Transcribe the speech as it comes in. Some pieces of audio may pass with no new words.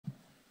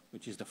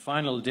which is the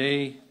final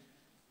day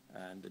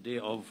and the day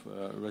of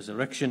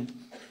resurrection.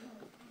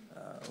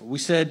 We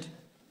said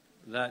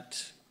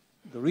that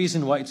the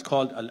reason why it's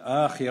called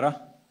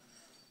Al-Akhirah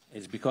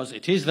is because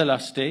it is the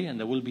last day and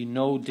there will be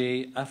no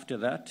day after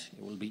that.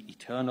 It will be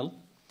eternal.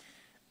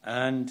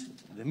 And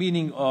the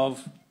meaning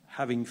of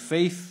having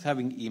faith,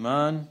 having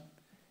iman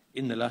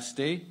in the last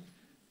day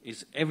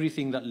is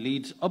everything that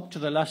leads up to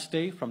the last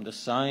day, from the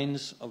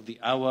signs of the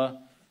hour,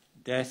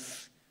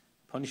 death,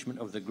 punishment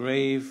of the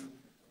grave,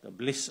 the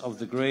bliss of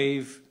the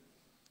grave,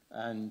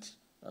 and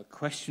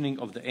questioning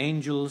of the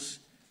angels,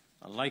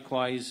 and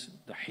likewise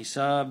the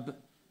hisab,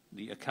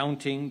 the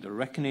accounting, the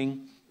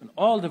reckoning, and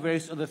all the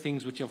various other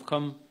things which have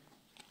come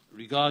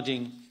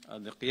regarding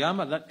the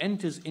Qiyamah, that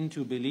enters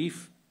into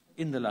belief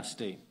in the last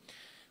day.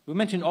 We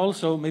mentioned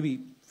also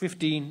maybe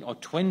 15 or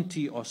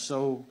 20 or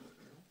so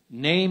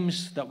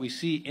names that we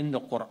see in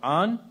the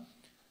Quran,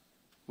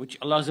 which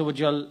Allah Azza wa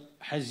Jal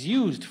has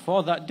used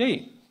for that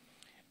day,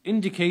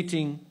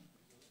 indicating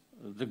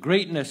the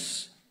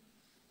greatness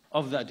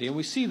of that day. And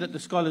we see that the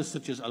scholars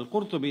such as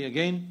Al-Qurtubi,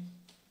 again,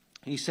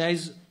 he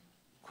says,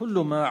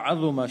 كل ما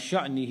عظم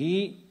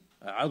شأنه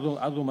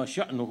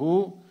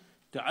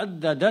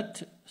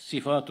تعددت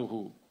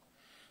صفاته.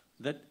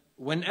 That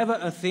whenever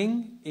a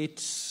thing,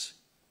 its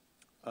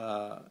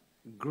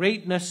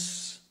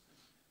greatness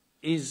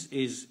its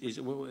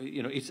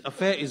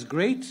affair is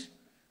great,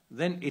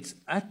 then its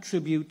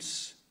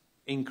attributes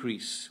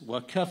increase.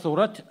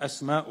 وَكَثُرَتْ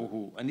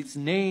أَسْمَاؤُهُ, and its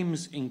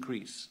names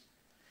increase.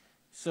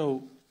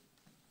 So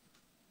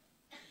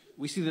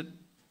we see that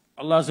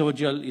Allah Azza wa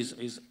Jal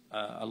is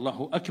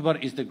Allahu Akbar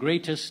is the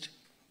greatest.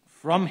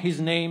 From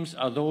His names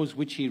are those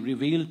which He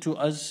revealed to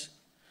us,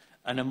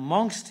 and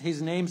amongst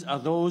His names are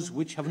those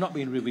which have not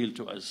been revealed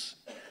to us.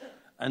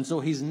 And so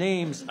His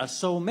names are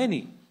so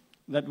many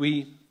that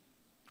we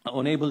are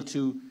unable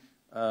to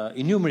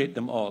enumerate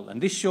them all.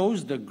 And this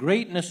shows the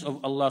greatness of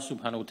Allah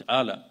subhanahu wa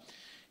ta'ala,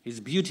 His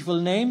beautiful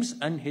names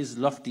and His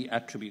lofty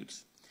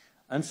attributes.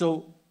 And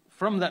so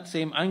from that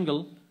same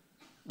angle,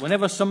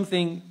 whenever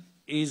something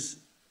is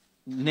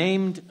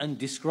named and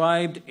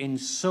described in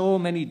so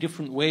many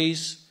different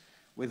ways,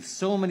 with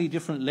so many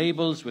different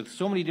labels, with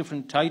so many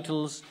different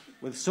titles,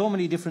 with so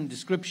many different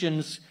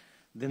descriptions,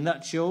 then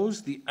that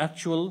shows the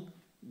actual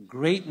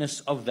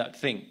greatness of that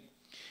thing.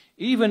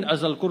 Even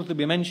as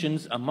Al-Qurtubi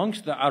mentions,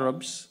 amongst the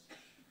Arabs,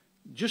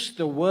 just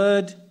the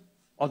word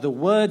or the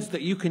words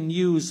that you can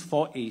use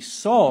for a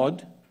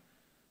sword,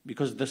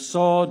 because the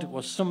sword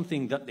was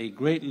something that they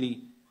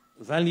greatly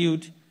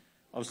valued.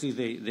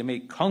 Obviously, they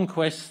make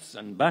conquests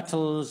and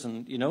battles,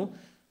 and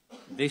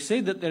they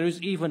say that there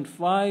is even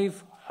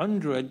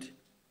 500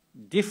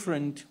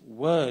 different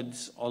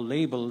words or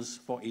labels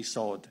for a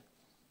sword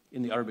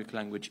in the Arabic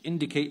language,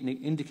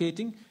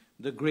 indicating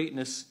the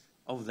greatness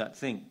of that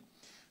thing.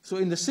 So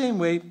in the same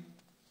way,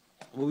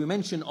 when we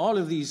mention all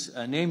of these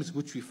names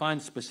which we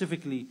find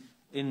specifically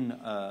in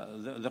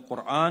the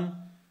Quran,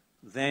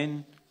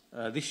 then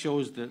this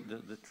shows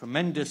the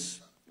tremendous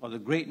or the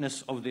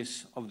greatness of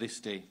this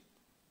day.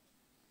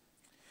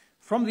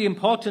 From the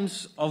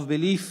importance of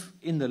belief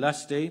in the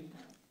last day,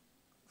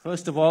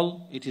 first of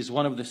all, it is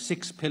one of the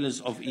 6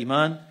 pillars of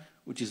Iman,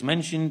 which is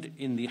mentioned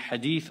in the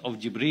hadith of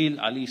Jibreel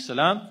alayhi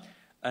salam,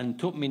 and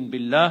tu'min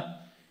billah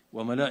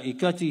wa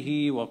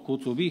malaikatihi wa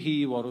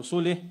kutubihi wa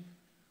rusulih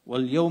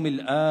wal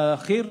yawmil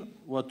akhir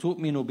wa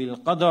tu'minu bil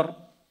qadar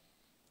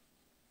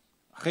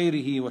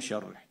khayrihi wa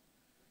sharrih.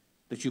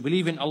 That you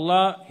believe in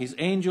Allah, His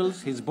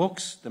angels, His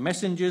books, the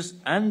messengers,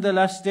 and the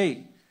last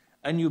day,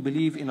 and you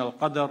believe in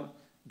al-qadar,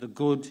 the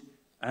good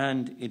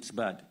and its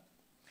bad.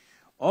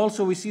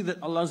 Also, we see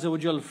that Allah Azza wa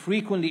Jal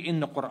frequently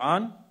in the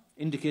Quran,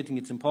 indicating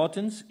its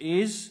importance,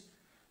 is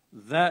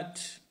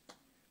that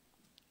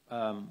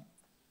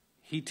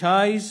He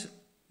ties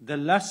the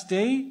last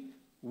day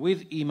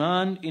with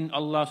Iman in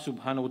Allah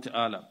subhanahu wa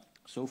ta'ala.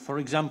 So, for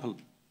example,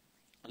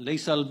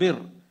 لَيْسَ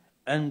الْبِرُّ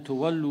أَن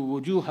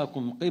تُوَلُّوا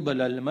وُجُوهَكُمْ قِبَلَ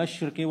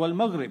الْمَشْرِقِ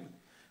وَالْمَغْرِبِ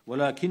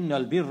وَلَكِنَّ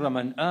الْبِرَّ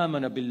مَنْ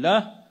آمَنَ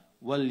بِاللَّهِ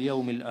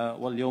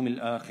وَالْيَوْمِ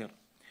الْآخِرِ.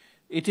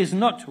 It is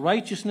not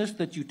righteousness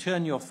that you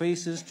turn your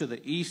faces to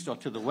the east or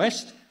to the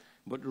west,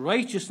 but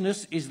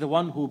righteousness is the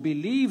one who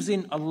believes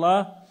in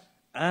Allah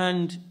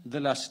and the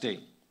last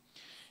day.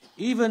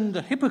 Even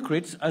the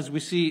hypocrites, as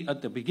we see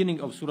at the beginning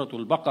of Surah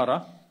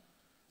Al-Baqarah,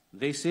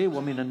 they say,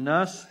 وَمِنَ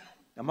النَّاسِ,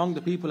 among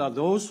the people are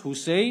those who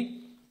say,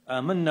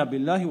 آمَنَّا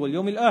بِاللَّهِ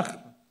وَالْيَوْمِ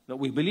الْآخِرِ, that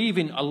we believe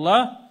in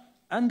Allah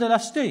and the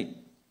last day.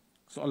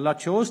 So Allah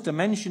chose to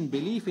mention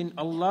belief in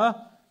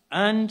Allah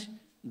and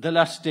the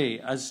last day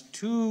as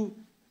 2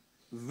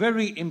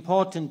 very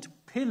important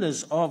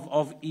pillars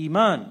of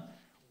Iman,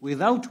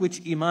 without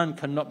which Iman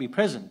cannot be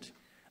present.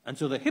 And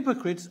so the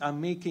hypocrites are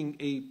making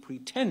a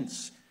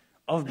pretense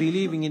of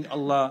believing in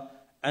Allah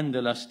and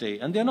the last day.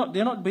 And they're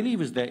not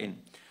believers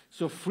therein.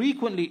 So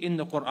frequently in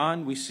the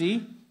Quran we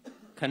see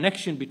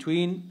connection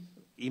between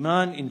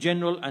Iman in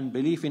general and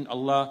belief in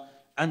Allah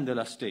and the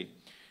last day.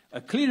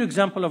 A clear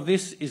example of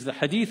this is the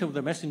hadith of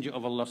the Messenger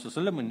of Allah sallallahu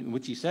alaihi wasallam, in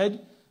which he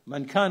said,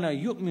 "Man kana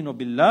yu'minu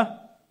billah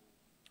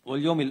wal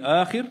yawmil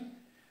akhir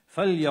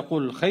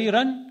فَلْيَقُلْ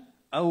خَيْرًا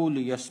أَوْ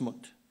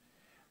لِيَصْمُتْ.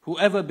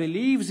 Whoever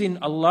believes in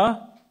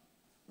Allah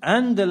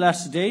and the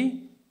last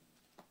day,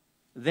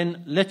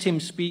 then let him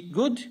speak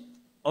good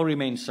or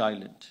remain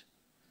silent.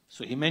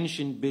 So he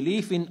mentioned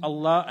belief in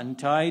Allah and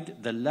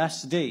tied the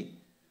last day.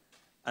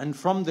 And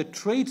from the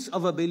traits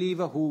of a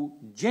believer who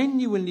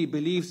genuinely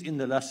believes in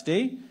the last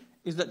day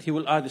is that he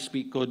will either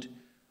speak good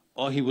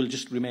or he will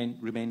just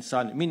remain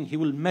silent. Meaning he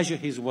will measure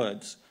his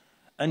words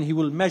and he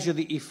will measure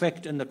the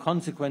effect and the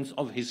consequence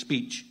of his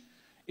speech.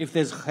 If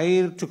there's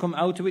khair to come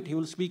out of it, he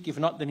will speak. If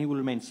not, then he will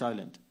remain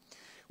silent.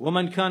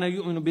 وَمَنْ كَانَ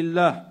يُؤْمِنُ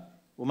بِاللَّهِ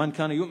وَمَنْ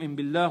كَانَ يُؤْمِنُ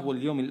بِاللَّهِ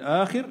وَالْيَوْمِ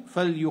الْآخِرِ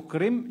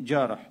فَلْيُكْرِمْ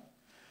جَارَهُ.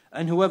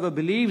 And whoever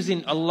believes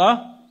in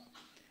Allah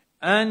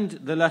and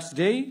the last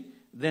day,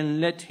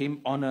 then let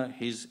him honor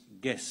his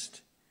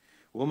guest.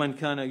 وَمَنْ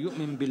كَانَ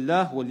يُؤْمِنُ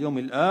بِاللَّهِ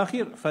وَالْيَوْمِ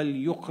الْآخِرِ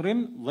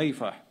فَلْيُكْرِمْ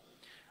ضَيْفَهُ.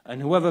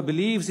 And whoever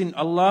believes in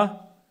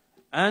Allah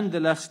and the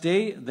last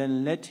day,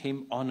 then let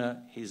him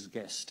honor his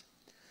guest.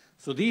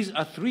 So these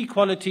are three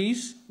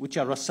qualities which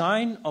are a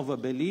sign of a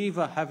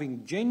believer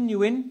having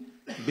genuine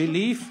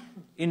belief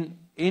in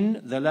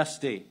the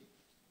last day.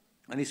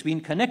 And it's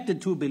been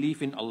connected to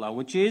belief in Allah,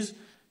 which is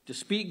to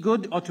speak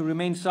good or to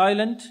remain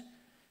silent,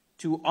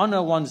 to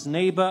honor one's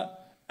neighbor,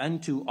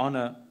 and to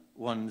honor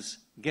one's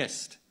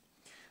guest.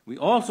 We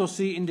also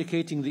see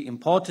indicating the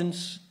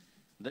importance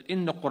that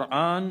in the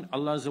Quran,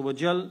 Allah Azza wa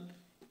Jal,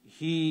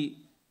 He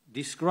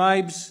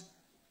describes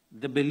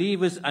the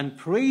believers and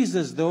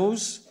praises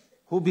those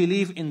who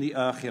believe in the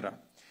Akhirah.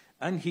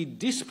 And He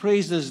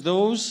dispraises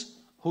those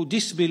who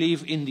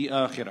disbelieve in the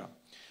Akhirah.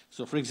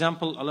 So for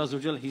example, Allah Azza wa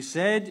Jal, He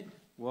said,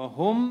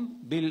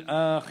 وَهُمْ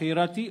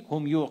بِالْآخِرَةِ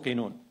هُمْ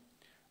يُوقِنُونَ.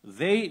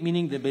 They,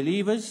 meaning the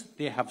believers,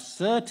 they have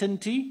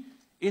certainty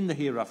in the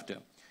hereafter.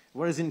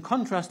 Whereas in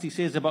contrast, He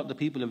says about the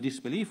people of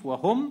disbelief,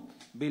 وَهُمْ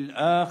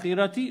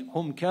بِالْآخِرَةِ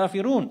هُمْ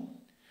كَافِرُونَ.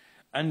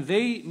 And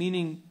they,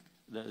 meaning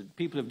the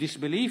people of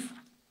disbelief,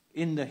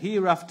 in the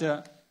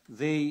hereafter,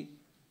 they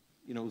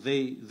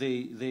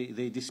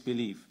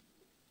disbelieve.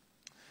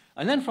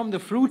 And then from the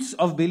fruits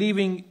of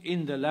believing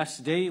in the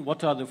last day,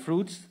 what are the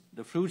fruits?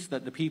 The fruits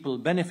that the people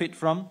benefit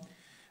from.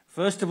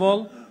 First of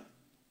all,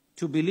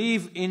 to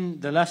believe in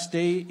the last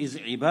day is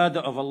ibadah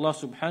of Allah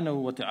subhanahu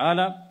wa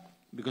ta'ala,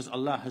 because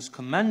Allah has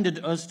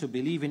commanded us to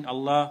believe in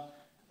Allah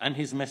and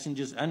His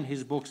messengers and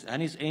His books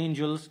and His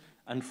angels,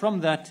 and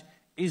from that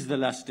is the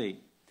last day.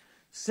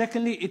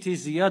 Secondly, it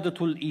is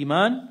ziyadatul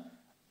iman,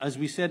 as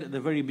we said at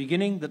the very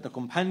beginning, that the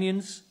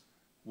companions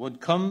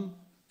would come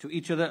to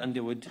each other and they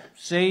would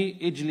say,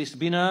 Ijlis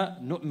bina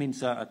nu'min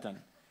sa'atan.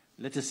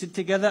 Let us sit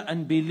together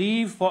and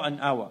believe for an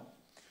hour.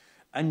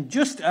 And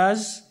just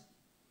as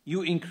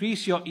you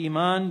increase your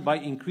iman by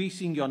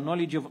increasing your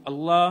knowledge of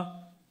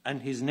Allah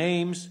and His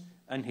names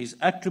and His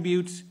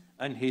attributes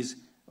and His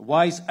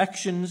wise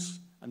actions,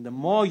 and the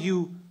more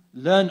you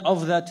learn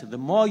of that, the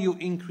more you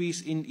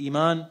increase in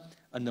iman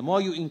and the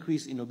more you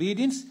increase in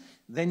obedience,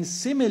 then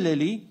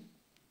similarly,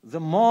 the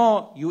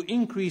more you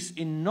increase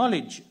in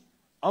knowledge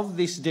of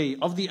this day,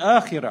 of the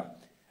Akhirah,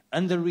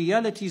 and the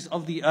realities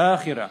of the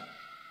Akhirah,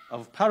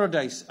 of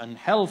paradise and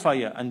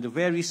hellfire and the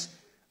various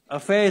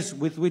affairs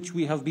with which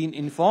we have been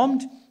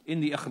informed in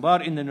the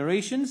akhbar, in the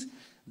narrations,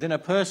 then a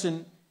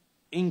person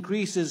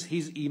increases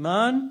his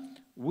iman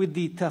with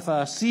the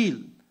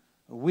tafasil,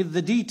 with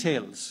the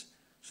details.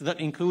 So that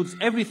includes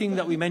everything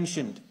that we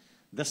mentioned,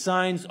 the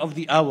signs of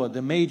the hour,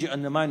 the major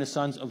and the minor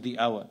signs of the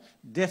hour,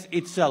 death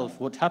itself,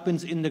 what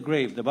happens in the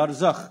grave, the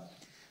barzakh,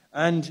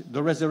 and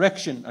the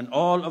resurrection, and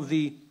all of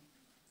the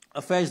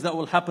affairs that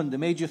will happen, the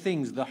major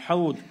things, the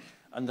hawd,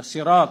 and the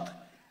sirat,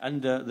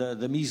 and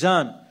the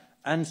mizan,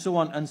 and so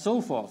on and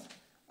so forth.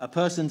 A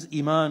person's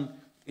iman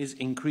is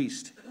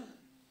increased.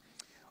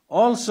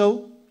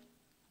 Also,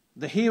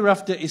 the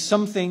hereafter is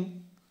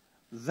something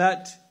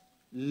that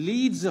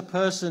leads a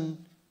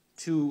person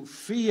to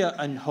fear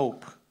and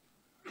hope.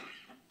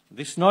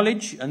 This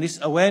knowledge and this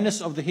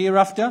awareness of the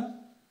hereafter,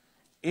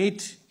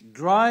 it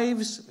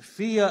drives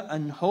fear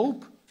and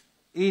hope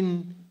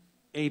in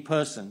a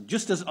person.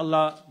 Just as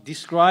Allah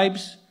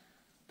describes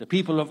the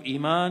people of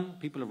Iman,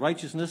 people of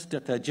righteousness,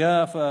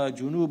 تَتَجَافَى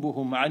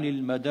جُنُوبُهُمْ عَنِ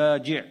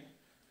الْمَدَاجِعِ.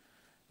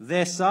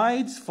 Their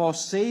sides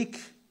forsake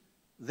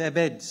their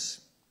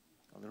beds.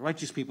 The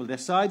righteous people, their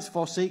sides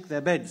forsake their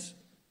beds.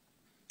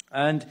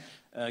 And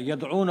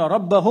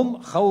يَدْعُونَ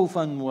رَبَّهُمْ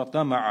خَوْفًا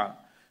وَطَمَعًا.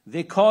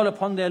 They call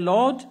upon their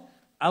Lord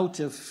out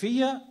of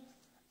fear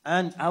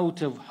and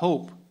out of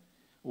hope.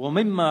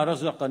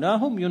 وَمِمَّا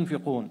رَزَقْنَاهُمْ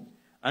يُنْفِقُونَ.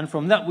 And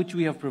from that which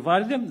we have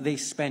provided them, they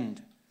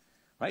spend.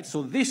 Right?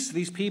 So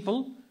these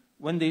people,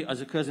 when they, as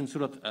occurs in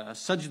Surah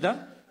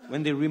Sajda,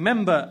 when they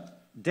remember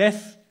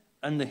death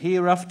and the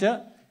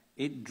hereafter,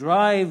 it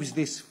drives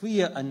this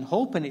fear and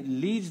hope, and it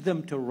leads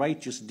them to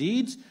righteous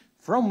deeds,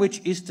 from which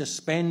is to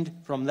spend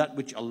from that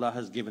which Allah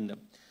has given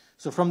them.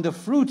 So from the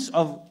fruits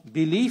of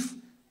belief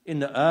in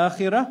the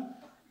Akhirah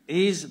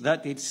is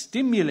that it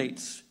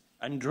stimulates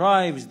and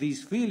drives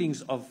these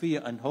feelings of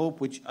fear and hope,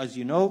 which, as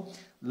you know,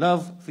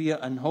 love, fear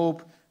and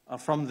hope are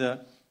from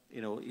the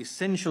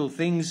essential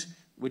things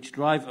which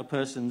drive a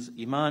person's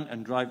iman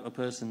and drive a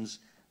person's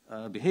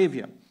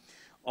behavior.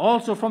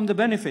 Also from the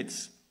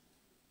benefits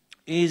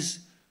is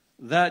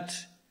that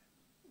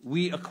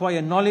we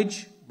acquire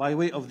knowledge by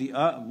way of the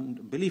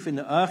belief in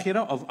the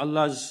akhirah, of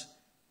Allah's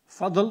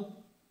fadl,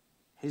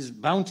 His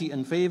bounty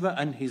and favor,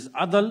 and His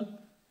adl,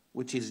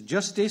 which is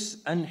justice,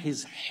 and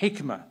His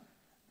hikmah,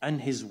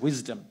 and His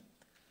wisdom.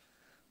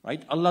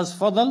 Right? Allah's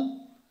fadl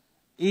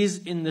is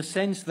in the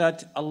sense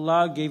that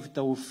Allah gave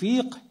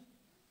tawfiq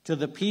to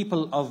the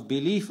people of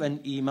belief and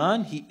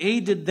iman. He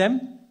aided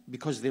them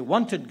because they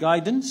wanted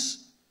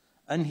guidance,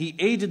 and He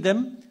aided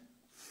them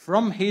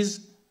from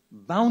His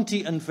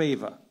bounty and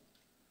favor.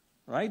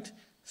 Right?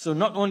 So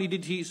not only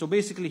did He, so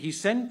basically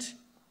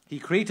He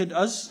created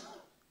us,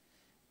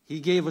 He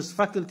gave us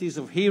faculties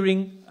of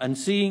hearing and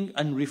seeing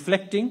and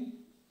reflecting.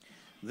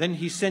 Then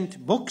He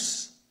sent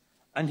books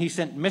and He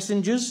sent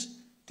messengers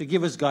to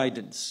give us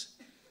guidance.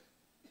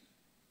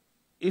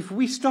 If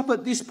we stop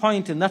at this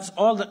point and that's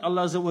all that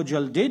Allah Azza wa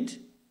Jal did,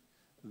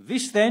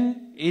 this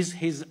then is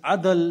His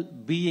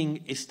adl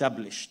being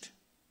established.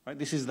 Right?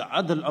 This is the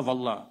adl of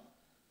Allah.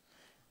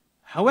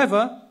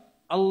 However,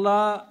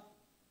 Allah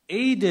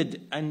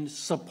aided and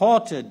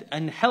supported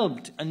and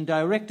helped and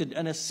directed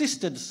and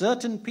assisted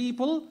certain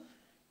people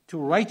to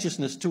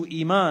righteousness, to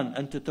iman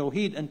and to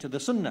tawheed and to the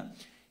sunnah.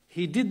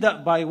 He did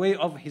that by way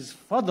of His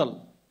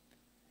fadl,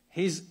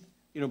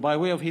 by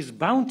way of His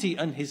bounty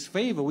and His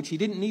favor, which He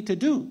didn't need to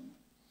do.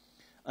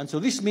 And so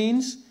this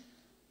means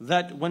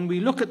that when we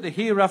look at the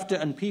hereafter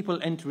and people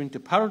enter into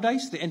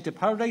paradise, they enter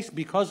paradise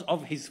because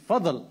of His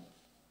fadl,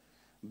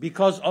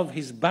 because of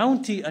His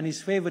bounty and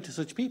His favor to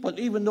such people,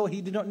 even though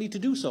He did not need to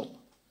do so.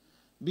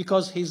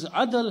 Because His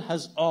adl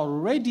has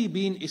already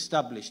been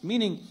established,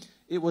 meaning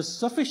it was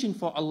sufficient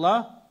for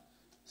Allah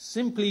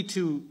simply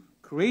to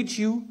create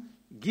you,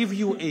 give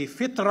you a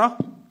fitrah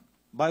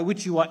by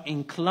which you are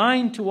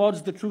inclined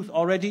towards the truth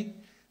already,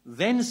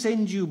 then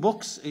send you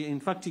books, in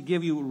fact He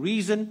gave you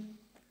reason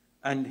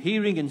and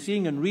hearing and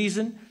seeing and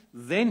reason,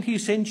 then He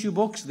sent you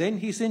books, then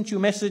He sent you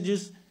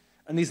messages,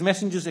 and these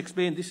messengers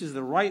explain this is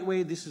the right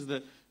way, this is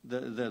the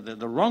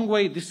wrong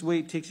way, this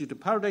way takes you to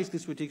paradise,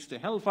 this way takes you to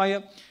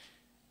hellfire.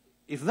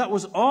 If that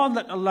was all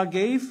that Allah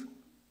gave,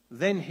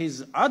 then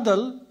His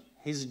adl,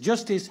 His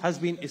justice has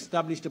been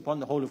established upon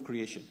the whole of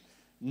creation.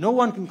 No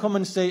one can come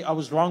and say, I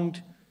was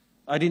wronged,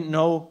 I didn't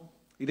know,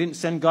 He didn't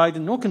send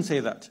guidance. No one can say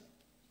that.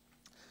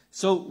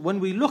 So when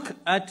we look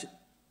at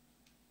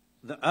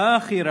the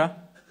akhirah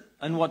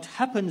and what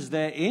happens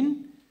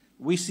therein,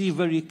 we see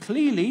very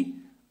clearly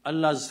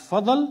Allah's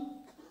fadl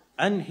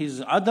and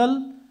His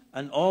adl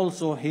and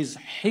also His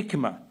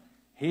hikmah,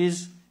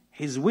 His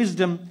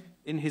wisdom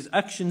in His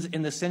actions,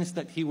 in the sense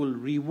that He will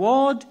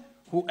reward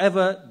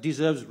whoever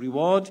deserves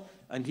reward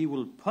and He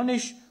will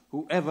punish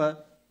whoever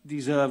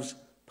deserves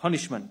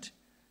punishment.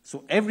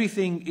 So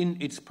everything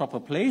in its proper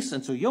place.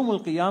 And so Yawm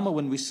al-Qiyamah,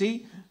 when we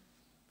see,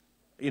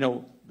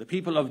 the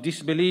people of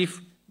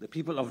disbelief, the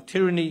people of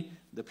tyranny,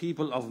 the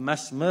people of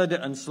mass murder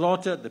and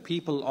slaughter, the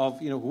people of,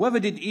 whoever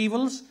did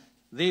evils,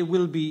 they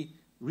will be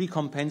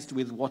recompensed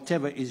with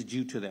whatever is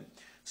due to them.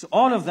 So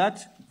all of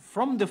that,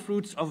 from the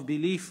fruits of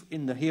belief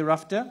in the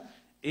hereafter,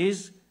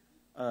 is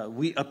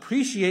we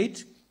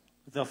appreciate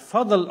the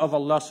fadl of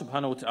Allah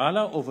subhanahu wa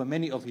ta'ala over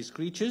many of His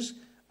creatures,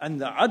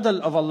 and the adl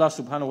of Allah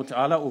subhanahu wa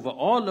ta'ala over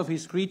all of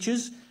His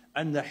creatures,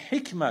 and the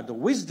hikmah, the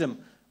wisdom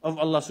of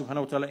Allah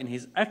subhanahu wa ta'ala in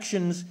His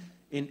actions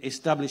in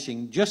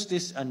establishing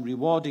justice and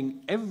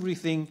rewarding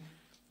everything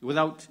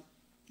without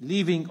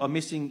leaving or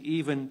missing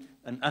even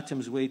an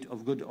atom's weight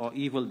of good or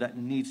evil that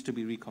needs to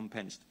be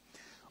recompensed.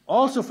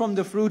 Also from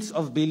the fruits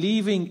of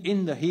believing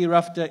in the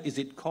hereafter is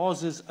it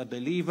causes a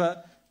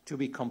believer to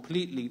be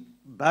completely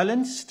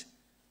balanced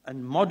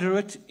and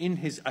moderate in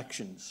his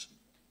actions.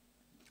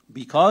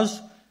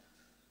 Because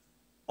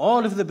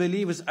all of the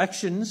believer's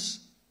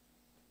actions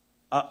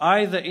are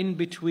either in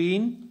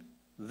between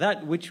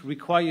that which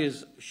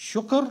requires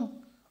shukr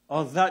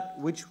or that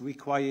which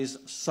requires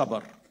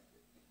sabr.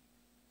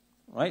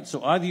 Right?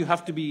 So either you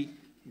have to be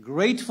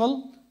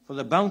grateful for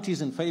the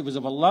bounties and favors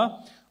of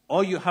Allah,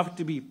 or you have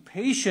to be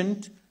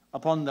patient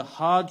upon the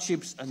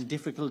hardships and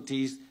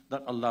difficulties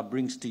that Allah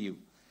brings to you.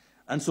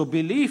 And so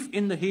belief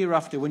in the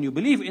hereafter, when you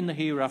believe in the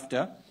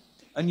hereafter,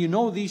 and you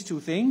know these two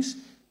things,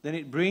 then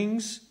it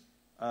brings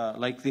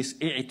like this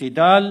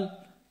i'tidal,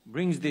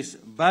 brings this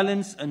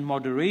balance and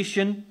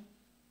moderation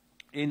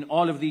in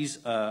all of these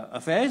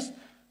affairs.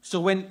 So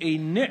when a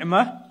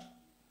ni'mah,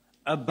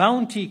 a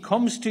bounty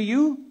comes to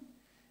you,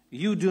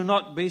 you do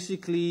not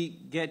basically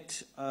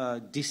get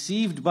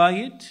deceived by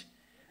it,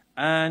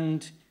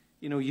 and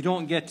you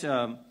don't get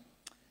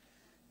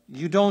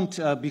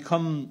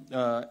become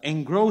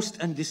engrossed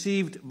and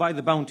deceived by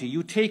the bounty.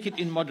 You take it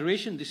in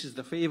moderation. This is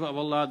the favor of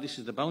Allah, this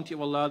is the bounty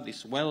of Allah,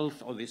 this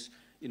wealth or this,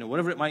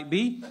 whatever it might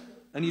be,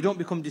 and you don't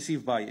become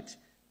deceived by it.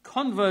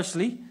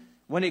 Conversely,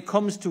 when it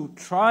comes to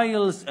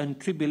trials and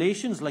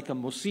tribulations, like a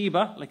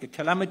musibah, like a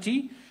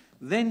calamity,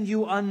 then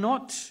you are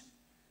not,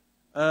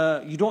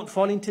 you don't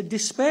fall into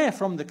despair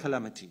from the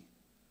calamity.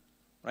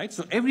 Right?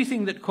 So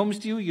everything that comes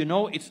to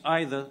you, it's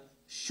either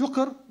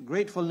shukr,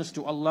 gratefulness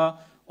to Allah,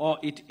 or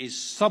it is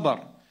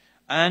sabr.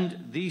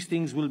 And these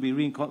things will be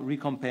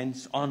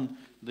recompensed on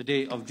the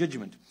Day of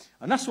Judgment.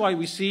 And that's why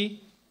we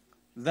see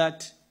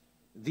that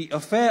the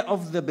affair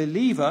of the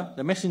believer,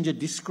 the Messenger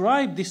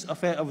described this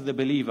affair of the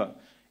believer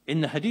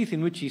in the hadith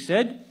in which he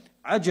said,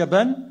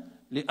 "Ajaban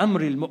li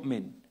amri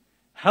al-mu'min."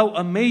 How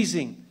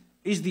amazing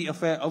is the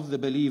affair of the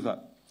believer.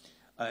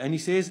 And he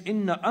says,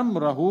 "Inna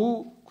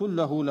amrahu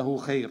kullahu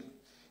lahu khair."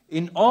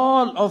 In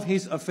all of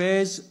his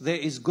affairs there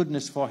is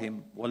goodness for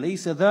him.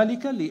 وَلَيْسَ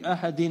ذَلِكَ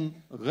لِأَحَدٍ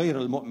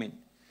غَيْرَ الْمُؤْمِنِ.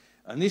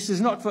 And this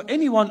is not for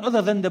anyone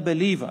other than the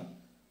believer.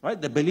 Right?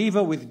 The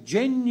believer with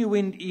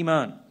genuine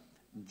iman.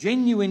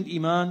 Genuine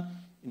iman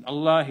in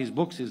Allah, His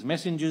books, His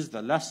messengers,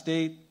 the last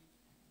day.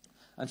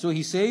 And so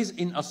he says,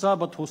 "In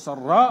asabathu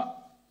sarra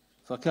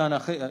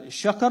fakana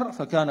shakar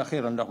fakana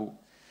khairan lahu."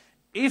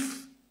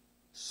 If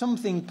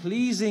something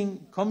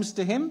pleasing comes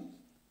to him,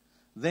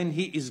 then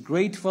he is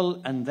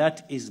grateful, and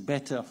that is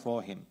better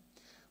for him.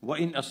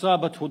 وَإِنْ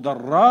أَصَابَتْهُ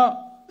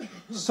ضَرَّاء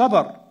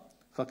صَبَرْ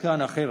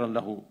فَكَانَ خَيْرًا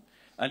لَهُ.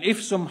 And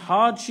if some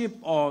hardship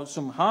or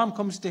some harm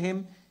comes to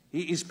him,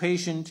 he is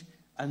patient,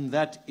 and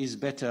that is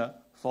better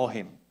for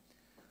him.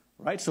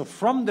 Right? So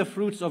from the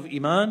fruits of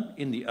Iman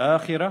in the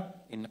Akhirah,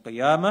 in the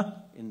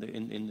Qiyamah,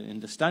 in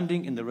the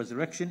standing, in the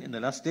resurrection, in the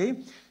last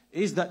day,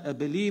 is that a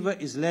believer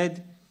is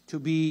led to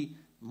be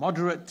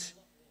moderate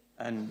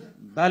and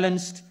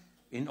balanced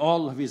in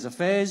all of his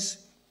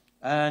affairs.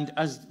 And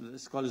as the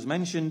scholars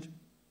mentioned,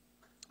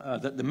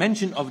 that the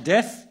mention of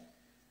death,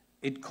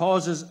 it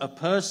causes a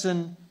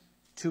person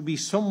to be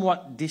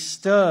somewhat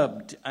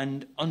disturbed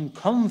and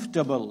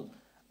uncomfortable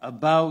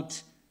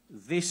about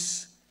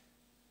this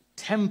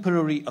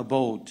temporary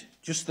abode.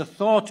 Just the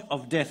thought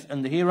of death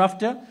and the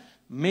hereafter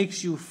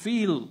makes you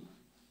feel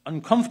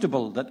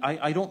uncomfortable, that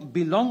I don't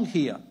belong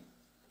here.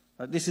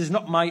 This is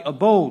not my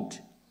abode.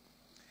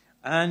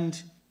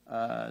 And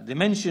they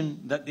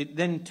mention that it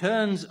then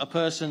turns a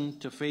person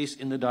to face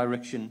in the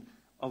direction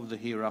of the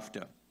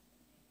hereafter.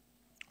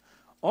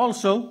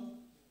 Also,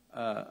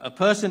 a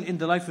person in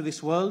the life of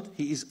this world,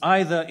 he is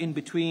either in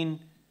between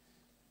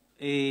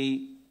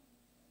a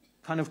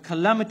kind of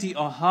calamity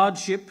or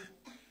hardship,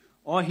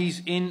 or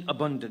he's in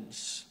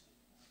abundance.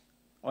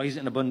 Or he's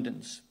in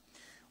abundance.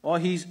 Or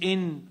he's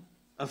in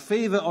a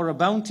favor or a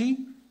bounty,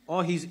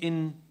 or he's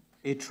in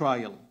a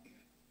trial.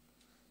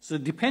 So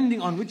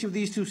depending on which of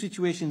these two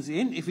situations he's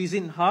in, if he's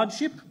in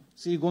hardship,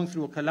 so you're going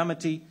through a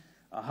calamity,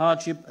 a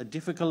hardship, a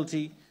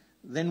difficulty,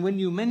 then when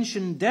you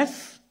mention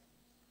death,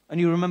 and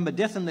you remember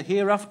death and the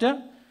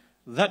hereafter,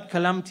 that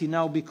calamity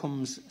now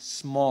becomes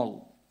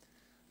small.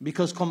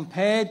 Because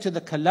compared to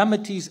the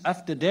calamities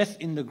after death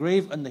in the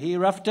grave and the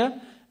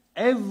hereafter,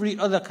 every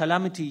other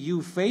calamity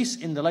you face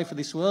in the life of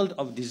this world,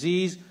 of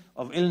disease,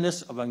 of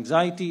illness, of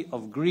anxiety,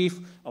 of grief,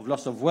 of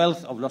loss of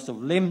wealth, of loss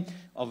of limb,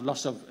 of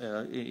loss of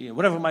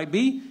whatever it might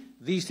be,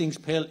 these things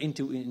pale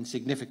into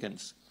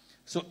insignificance.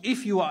 So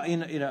if you are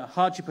in a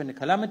hardship and a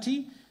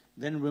calamity,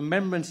 then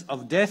remembrance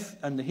of death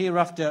and the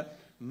hereafter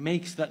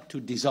makes that to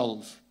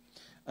dissolve.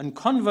 And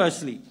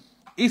conversely,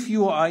 if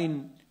you are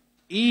in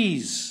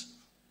ease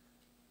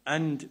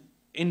and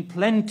in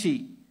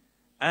plenty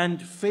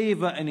and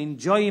favor and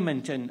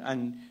enjoyment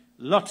and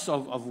lots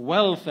of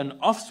wealth and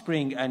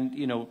offspring and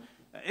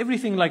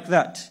everything like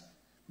that,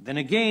 then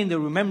again the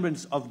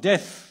remembrance of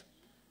death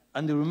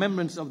and the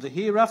remembrance of the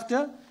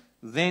hereafter,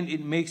 then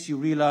it makes you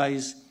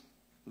realize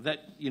that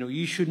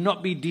you should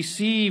not be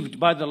deceived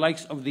by the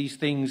likes of these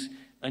things,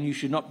 and you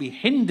should not be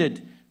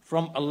hindered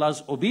from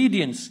Allah's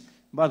obedience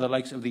by the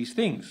likes of these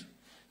things.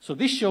 So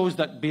this shows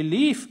that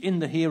belief in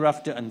the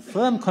hereafter and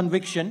firm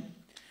conviction,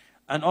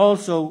 and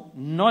also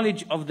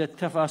knowledge of the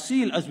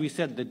tafasil, as we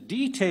said, the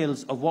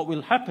details of what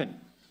will happen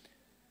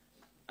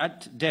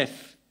at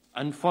death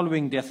and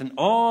following death, and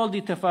all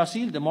the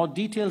tafasil, the more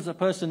details a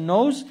person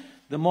knows,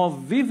 the more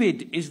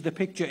vivid is the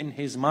picture in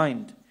his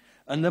mind.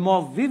 And the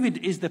more vivid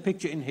is the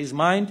picture in his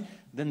mind,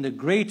 then the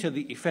greater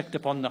the effect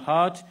upon the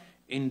heart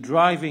in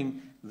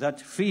driving that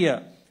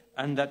fear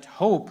and that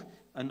hope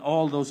and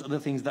all those other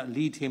things that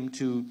lead him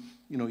to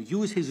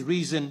use his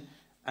reason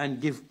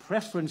and give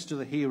preference to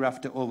the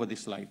hereafter over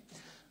this life.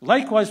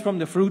 Likewise, from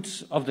the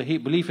fruits of the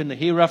belief in the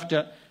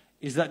hereafter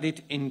is that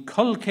it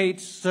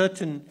inculcates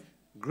certain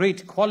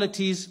great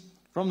qualities.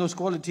 From those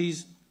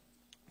qualities,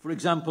 for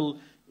example,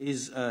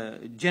 is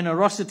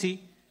generosity.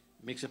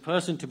 It makes a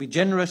person to be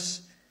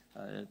generous,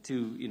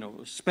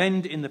 to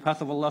spend in the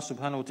path of Allah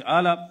subhanahu wa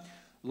ta'ala.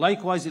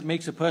 Likewise, it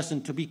makes a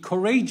person to be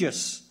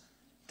courageous,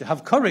 to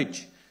have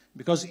courage.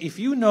 Because if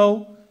you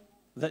know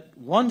that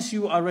once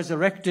you are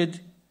resurrected,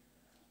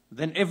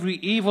 then every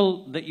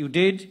evil that you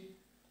did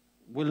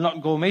will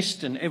not go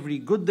missed, and every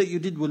good that you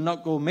did will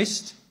not go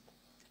missed,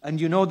 and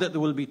you know that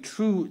there will be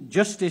true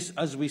justice,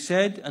 as we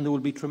said, and there will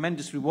be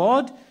tremendous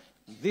reward,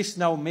 this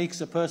now makes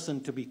a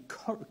person to be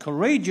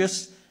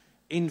courageous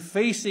in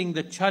facing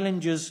the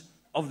challenges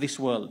of this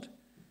world,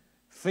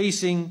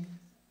 facing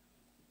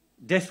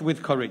death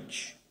with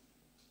courage,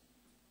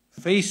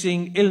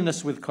 facing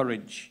illness with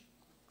courage,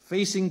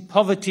 facing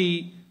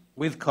poverty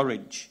with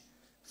courage,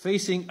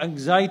 facing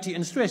anxiety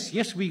and stress.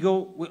 Yes, we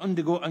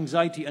undergo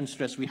anxiety and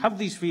stress. We have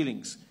these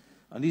feelings,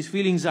 and these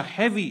feelings are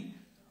heavy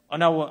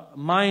on our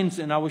minds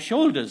and our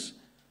shoulders.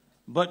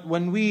 But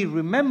when we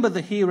remember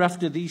the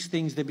hereafter, these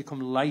things, they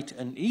become light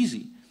and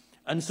easy.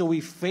 And so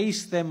we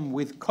face them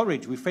with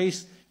courage. We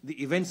face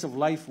the events of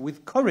life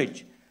with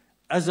courage,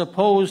 as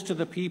opposed to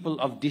the people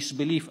of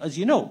disbelief. As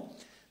you know,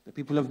 the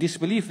people of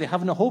disbelief, they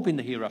have no hope in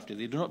the hereafter.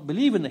 They do not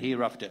believe in the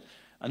hereafter.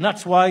 And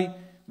that's why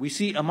we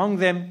see among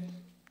them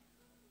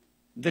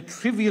the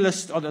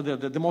trivialist, or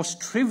the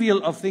most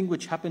trivial of things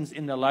which happens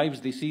in their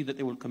lives. They see that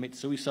they will commit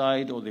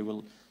suicide, or they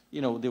will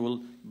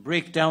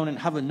break down and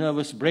have a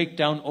nervous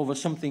breakdown over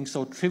something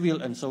so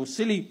trivial and so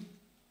silly.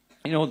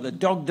 The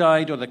dog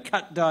died, or the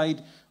cat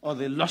died, or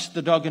they lost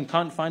the dog and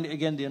can't find it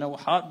again. They're now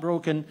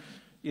heartbroken.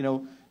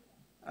 The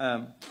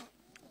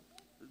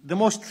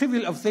most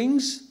trivial of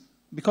things,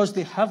 because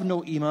they have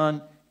no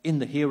iman in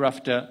the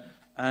hereafter,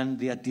 and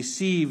they are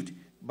deceived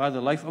by the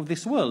life of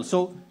this world.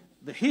 So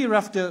the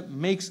hereafter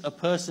makes a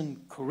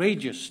person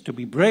courageous, to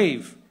be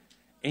brave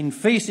in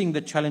facing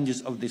the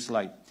challenges of this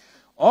life.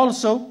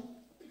 Also,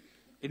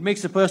 it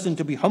makes a person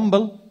to be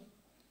humble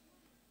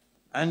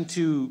and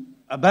to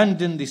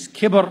abandon this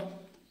kibr,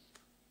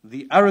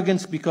 the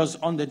arrogance, because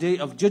on the day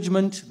of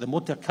judgment, the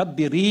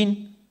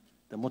mutakabbirin,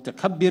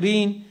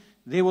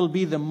 they will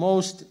be the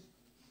most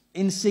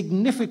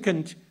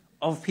insignificant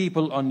of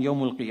people on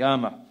Yawmul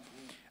Qiyamah.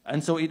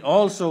 And so it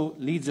also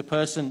leads a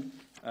person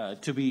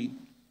to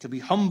be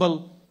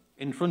humble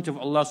in front of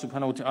Allah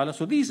subhanahu wa ta'ala.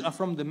 So these are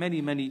from the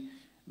many, many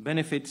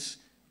benefits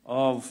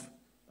of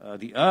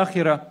the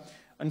akhirah.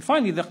 And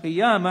finally, the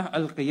qiyamah,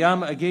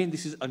 al-qiyamah, again,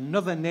 this is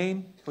another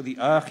name for the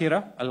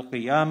akhirah,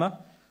 al-qiyamah.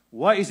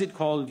 Why is it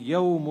called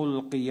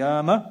Yawmul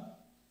Qiyamah?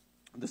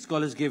 The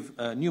scholars give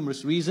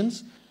numerous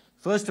reasons.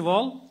 First of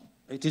all,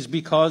 it is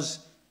because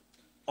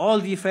all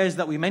the affairs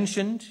that we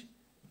mentioned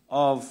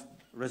of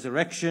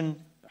resurrection,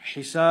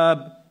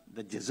 hisab,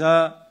 the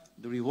jaza,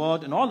 the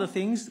reward, and all the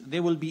things, they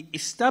will be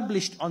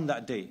established on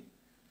that day.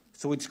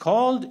 So it's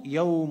called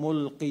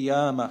Yawmul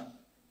Qiyamah,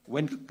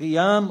 when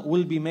qiyam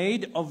will be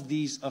made of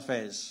these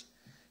affairs.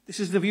 This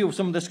is the view of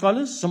some of the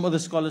scholars. Some other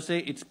scholars say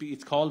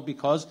it's called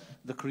because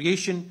the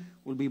creation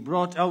will be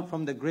brought out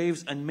from the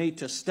graves and made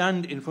to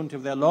stand in front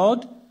of their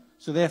Lord.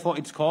 So therefore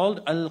it's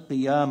called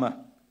Al-Qiyamah,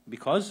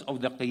 because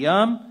of the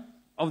qiyam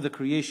of the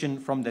creation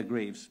from their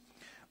graves.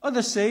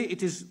 Others say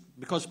it is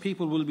because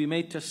people will be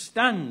made to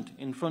stand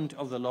in front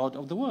of the Lord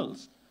of the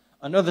worlds.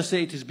 And others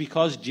say it is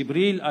because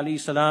Jibreel alayhi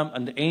salam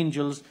and the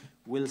angels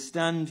will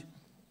stand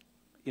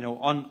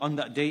on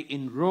that day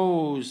in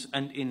rows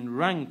and in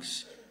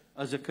ranks,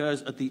 as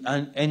occurs at the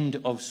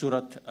end of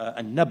Surah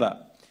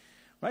An-Naba.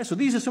 Right? So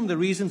these are some of the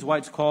reasons why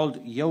it's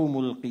called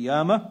Yawmul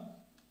Qiyamah.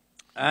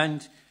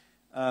 And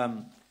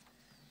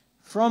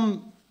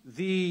from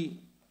the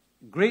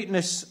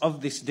greatness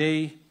of this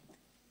day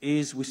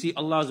is we see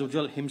Allah Azza wa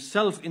Jal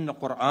himself in the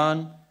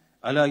Quran,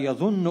 أَلَا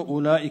يَظُنُّ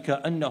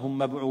أُولَٰئِكَ أَنَّهُمْ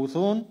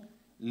مَبْعُوثُونَ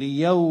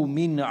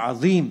لِيَوْمٍ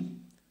عَظِيمٍ.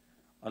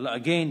 Allah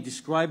again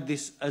described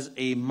this as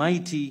a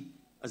mighty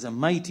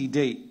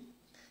day.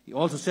 He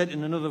also said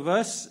in another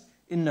verse,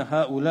 إِنَّ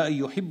هَؤُلَاءِ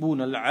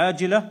يُحِبُّونَ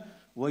الْعَاجِلَةَ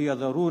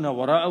وَيَذَرُونَ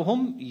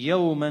وَرَاءَهُمْ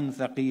يَوْمًا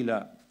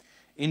ثَقِيلًا.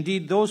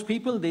 Indeed, those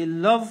people, they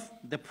love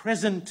the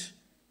present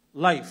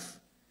life,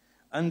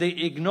 and they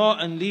ignore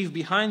and leave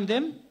behind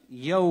them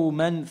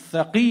يَوْمًا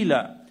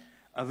ثَقِيلًا,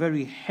 a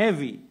very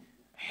heavy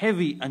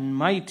and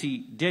mighty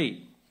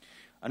day.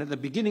 And at the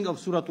beginning of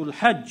Surah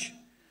Al-Hajj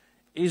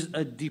is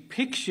a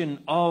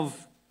depiction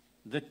of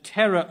the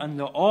terror and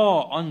the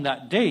awe on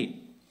that day,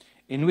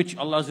 in which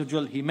Allah Azza wa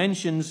Jal, He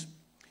mentions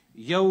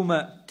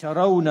يَوْمَ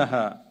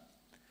تَرَوْنَهَا,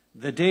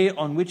 the day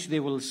on which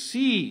they will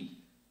see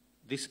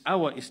this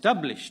hour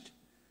established.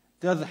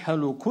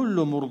 تَذْحَلُ كُلُّ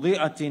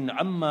مُرْضِعَةٍ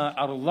عَمَّا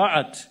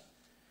أَرْضَعَتْ.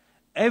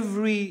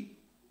 Every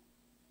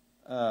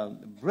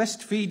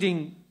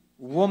breastfeeding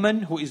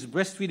woman who is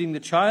breastfeeding the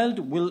child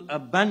will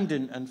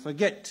abandon and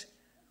forget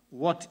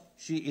what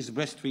she is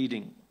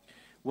breastfeeding.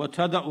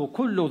 وَتَدَعُ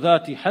كُلُّ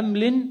ذَاتِ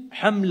حَمْلٍ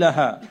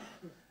حَمْلَهَا.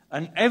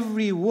 And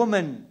every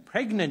woman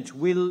pregnant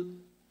will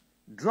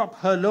drop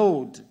her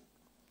load.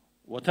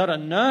 وَتَرَى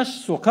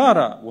النَّاسِ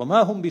سُكَارَى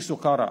وَمَا هُمْ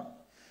بِسُكَارَى.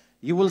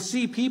 You will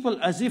see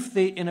people as if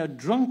they're in a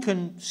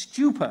drunken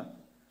stupor,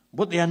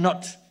 but they are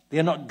not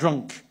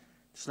drunk.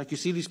 It's like you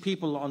see these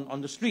people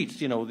on the streets,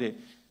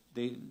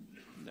 they're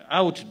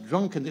out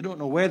drunk and they don't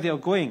know where they are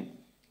going.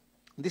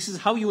 This is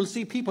how you will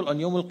see people on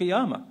Yawm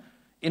al-Qiyamah,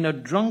 in a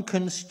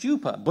drunken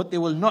stupor, but they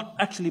will not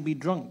actually be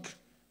drunk.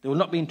 They will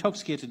not be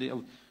intoxicated,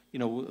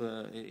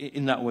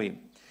 in that way.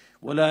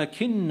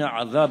 وَلَكِنَّ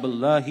عَذَابَ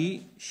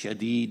اللَّهِ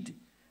شَدِيدٌ.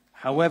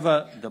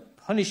 However, the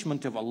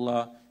punishment of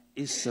Allah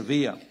is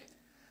severe.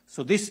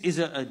 So this is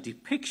a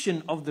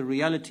depiction of the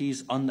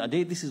realities on that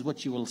day. This is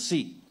what you will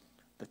see.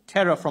 The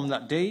terror from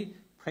that day.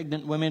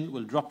 Pregnant women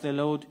will drop their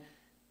load.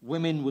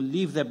 Women will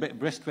leave their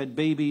breastfed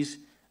babies.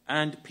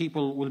 And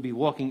people will be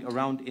walking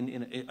around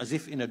as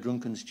if in a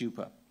drunken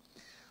stupor.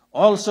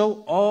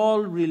 Also,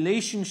 all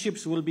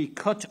relationships will be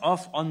cut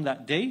off on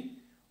that day.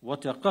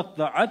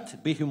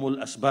 وَتَقَطَّعَتْ بِهِمُ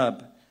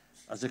الْأَسْبَابِ,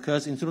 as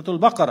occurs in Surah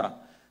Al-Baqarah,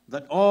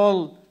 that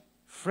all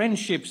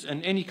friendships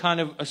and any kind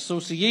of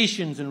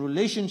associations and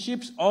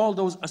relationships, all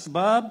those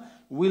asbab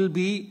will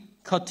be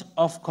cut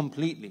off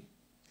completely.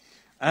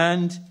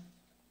 And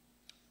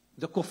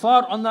the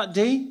kuffar on that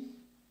day,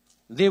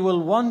 they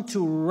will want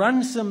to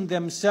ransom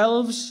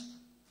themselves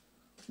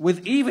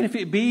with, even if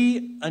it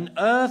be an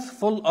earth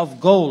full of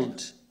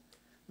gold.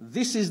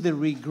 This is the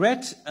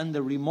regret and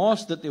the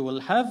remorse that they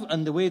will have,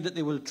 and the way that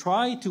they will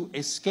try to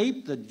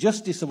escape the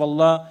justice of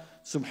Allah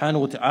subhanahu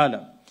wa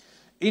ta'ala.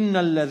 إِنَّ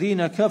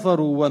الَّذِينَ كَفَرُوا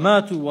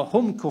وَمَاتُوا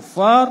وَهُمْ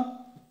كُفَّارٌ.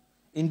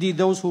 Indeed,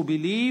 those who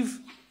believe,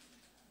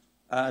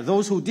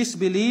 those who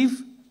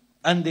disbelieve,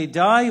 and they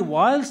die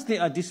whilst they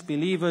are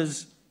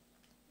disbelievers,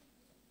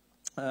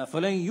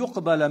 فَلَنْ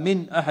يُقْبَلَ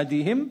مِنْ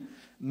أَحَدِهِمْ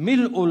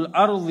مِلْءُ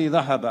الْأَرْضِ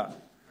ذَهَبًا.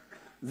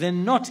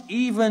 Then not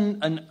even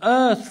an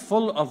earth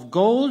full of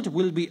gold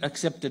will be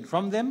accepted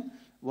from them.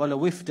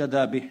 وَلَوْ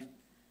افْتَدَى بِهِ.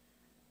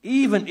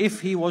 Even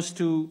if he was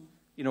to,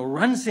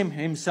 ransom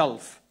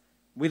himself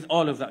with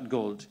all of that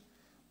gold.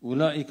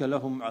 أُولَٰئِكَ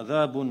لَهُمْ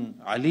عَذَابٌ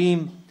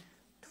عَلِيمٌ.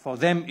 For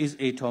them is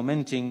a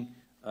tormenting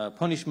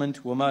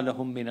punishment. وَمَا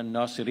لَهُمْ مِنَ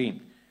النَّاصِرِينَ.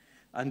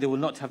 And they will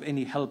not have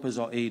any helpers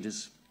or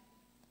aiders.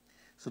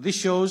 So this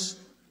shows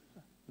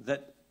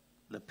that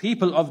the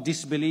people of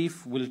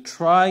disbelief will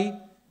try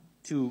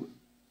to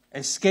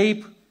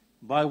escape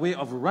by way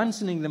of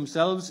ransoming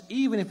themselves,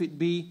 even if it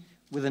be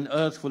with an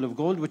earth full of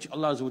gold, which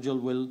Allah Azza wa Jal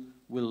will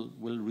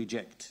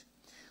reject.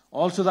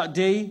 Also that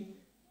day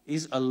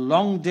is a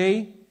long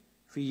day.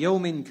 في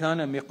يوم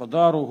كان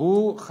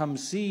مقداره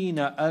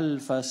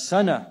 50,000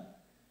 سنة.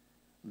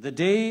 The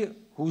day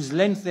whose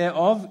length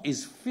thereof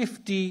is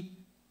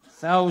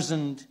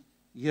 50,000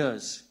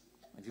 years.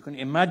 If you can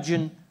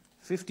imagine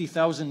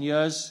 50,000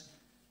 years,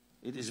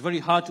 it is very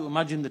hard to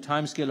imagine the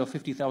time scale of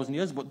 50,000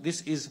 years, but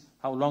this is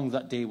how long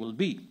that day will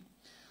be.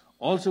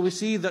 Also we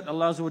see that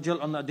Allah Azza wa Jal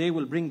on that day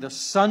will bring the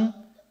sun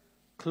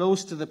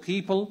close to the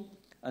people,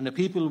 and the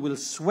people will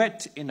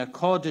sweat in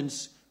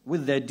accordance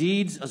with their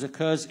deeds, as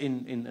occurs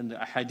in the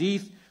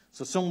hadith.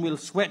 So some will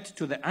sweat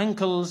to the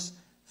ankles,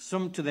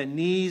 some to their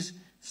knees,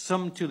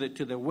 some to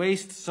the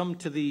waist, some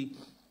to the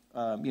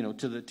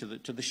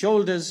to the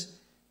shoulders,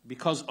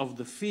 because of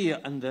the fear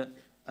and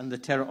the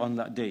terror on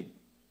that day.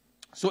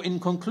 So in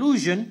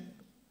conclusion,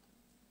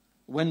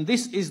 when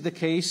this is the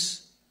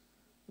case,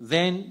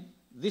 then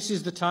this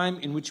is the time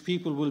in which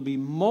people will be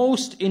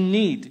most in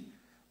need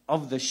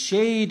of the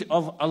shade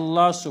of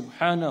Allah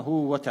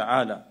subhanahu wa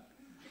ta'ala.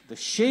 The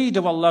shade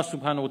of Allah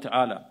subhanahu wa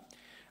ta'ala.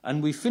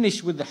 And we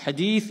finish with the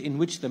hadith in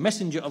which the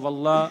Messenger of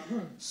Allah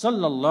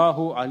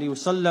sallallahu alayhi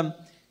wasallam,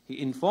 he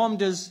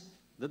informed us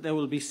that there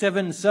will be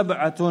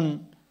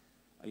sab'atun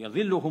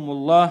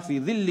yadhilluhumullah fi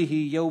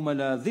dhillihi yawma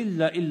la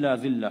dhilla illa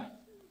dhillah.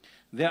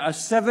 There are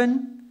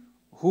 7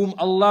 whom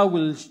Allah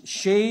will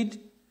shade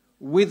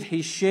with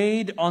His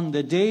shade on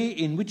the day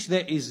in which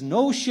there is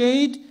no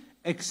shade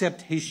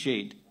except His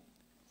shade.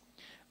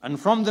 And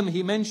from them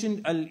he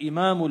mentioned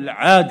Al-Imam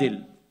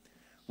Al-Adil,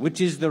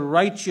 which is the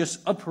righteous,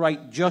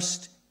 upright,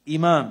 just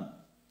Imam,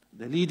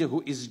 the leader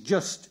who is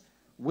just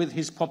with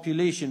his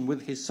population,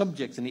 with his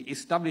subjects, and he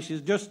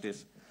establishes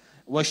justice.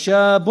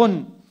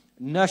 وَشَابٌ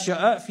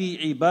نَشَأَ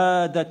فِي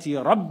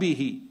عِبَادَةِ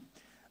رَبِّهِ.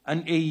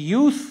 And a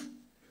youth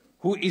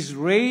who is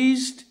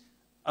raised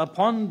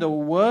upon the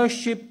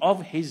worship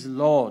of his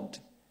Lord.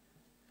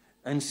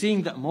 And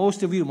seeing that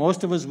most of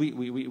us,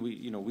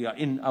 we are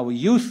in our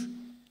youth,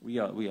 we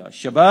are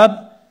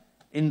shabab,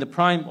 in the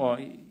prime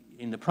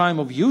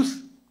of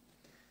youth,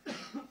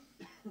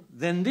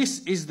 then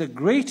this is the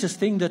greatest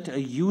thing that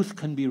a youth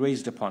can be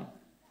raised upon.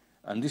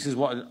 And this is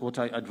what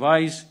I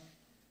advise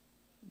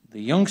the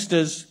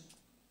youngsters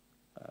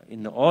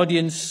in the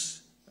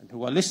audience and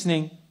who are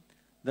listening,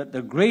 that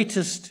the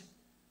greatest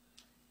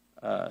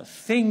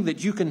thing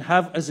that you can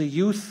have as a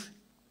youth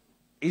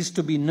is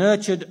to be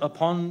nurtured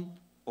upon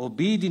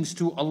obedience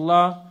to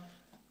Allah,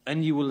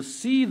 and you will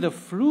see the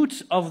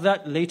fruits of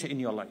that later in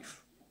your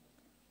life.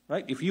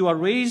 Right? If you are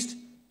raised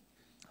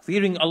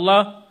fearing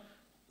Allah,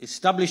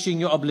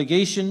 establishing your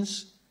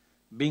obligations,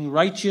 being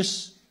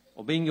righteous,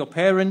 obeying your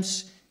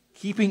parents,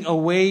 keeping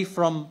away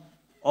from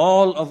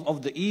all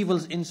of the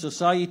evils in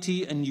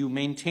society, and you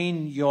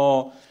maintain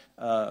your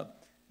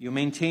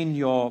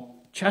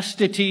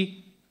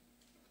chastity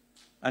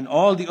and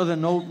all the other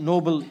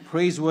noble,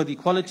 praiseworthy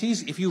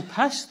qualities. If you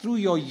pass through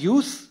your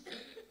youth,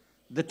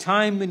 the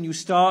time when you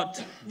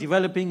start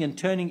developing and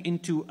turning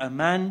into a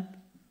man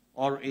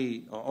or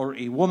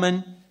a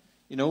woman,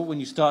 when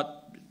you start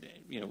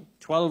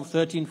 12,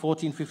 13,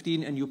 14,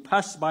 15, and you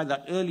pass by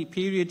that early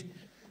period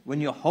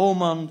when your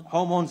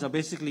hormones are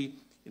basically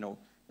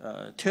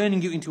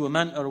turning you into a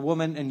man or a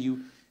woman, and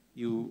you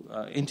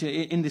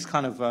in this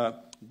kind of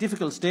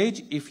difficult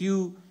stage, if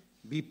you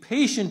be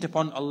patient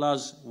upon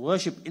Allah's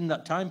worship in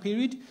that time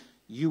period,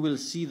 you will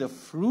see the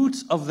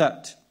fruits of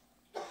that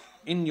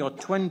in your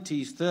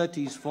 20s,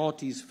 30s,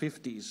 40s,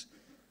 50s.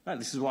 Right,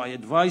 this is what I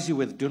advise you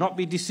with. Do not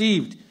be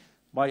deceived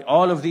by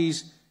all of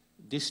these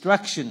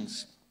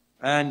distractions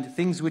and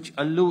things which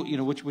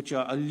which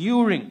are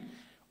alluring.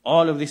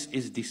 All of this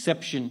is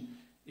deception.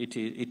 It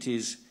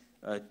is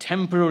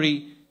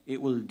temporary.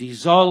 It will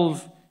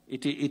dissolve.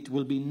 It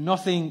will be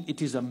nothing.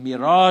 It is a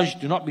mirage.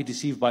 Do not be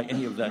deceived by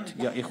any of that,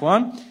 ya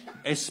ikhwan,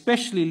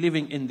 especially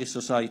living in this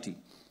society.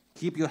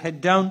 Keep your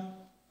head down,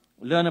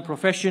 learn a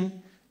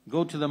profession,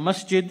 go to the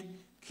masjid,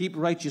 keep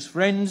righteous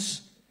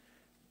friends,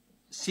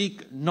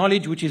 seek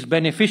knowledge which is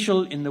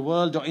beneficial in the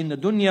world or in the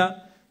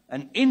dunya,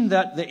 and in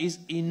that there is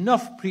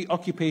enough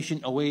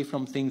preoccupation away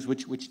from things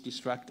which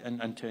distract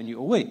and turn you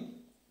away.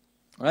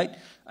 Right?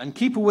 And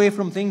keep away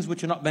from things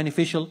which are not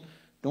beneficial.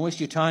 Don't waste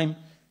your time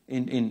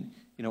in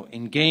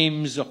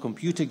games or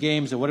computer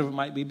games or whatever it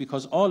might be,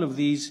 because all of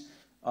these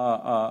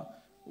are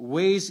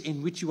ways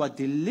in which you are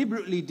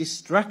deliberately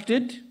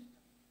distracted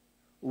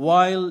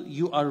while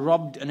you are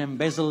robbed and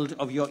embezzled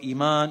of your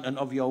iman and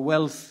of your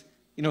wealth,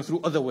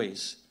 through other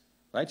ways.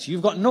 Right? So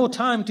you've got no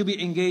time to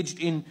be engaged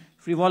in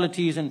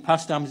frivolities and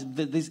pastimes.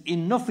 There's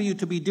enough for you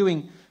to be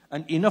doing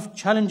and enough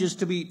challenges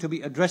to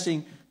be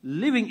addressing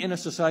living in a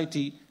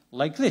society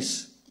like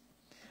this.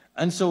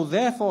 And so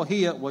therefore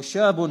here,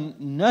 وَشَابٌ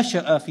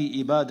نَشَأَ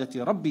فِي إِبَادَةِ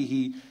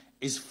رَبِّهِ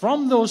is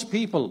from those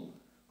people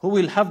who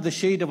will have the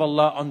shade of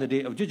Allah on the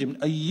day of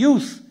judgment. A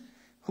youth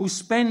who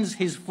spends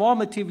his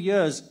formative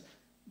years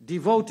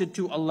devoted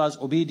to Allah's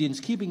obedience,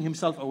 keeping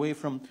himself away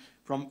from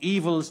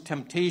evils,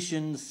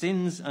 temptations,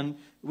 sins, and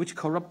which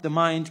corrupt the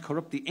mind,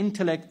 corrupt the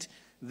intellect.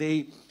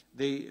 They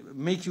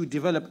make you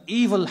develop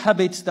evil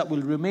habits that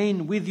will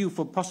remain with you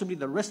for possibly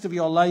the rest of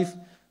your life.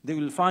 They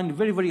will find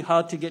very, very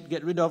hard to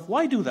get rid of.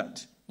 Why do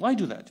that? Why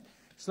do that?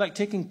 It's like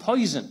taking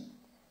poison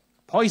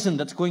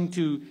that's going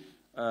to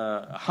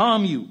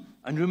harm you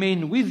and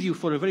remain with you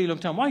for a very long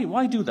time.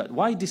 Why do that?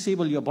 Why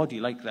disable your body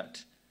like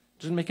that?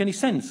 It doesn't make any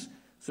sense.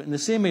 So in the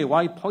same way,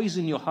 why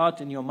poison your heart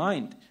and your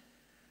mind?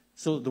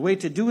 So the way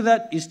to do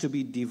that is to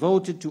be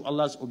devoted to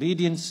Allah's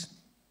obedience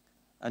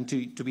and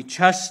to be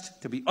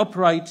chaste, to be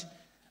upright,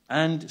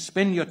 and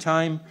spend your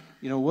time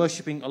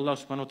worshipping Allah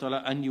subhanahu wa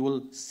ta'ala, and you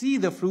will see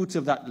the fruits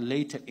of that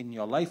later in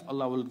your life.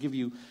 Allah will give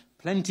you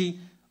plenty.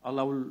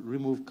 Allah will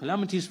remove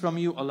calamities from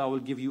you. Allah will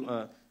give you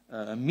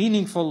a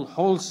meaningful,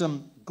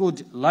 wholesome,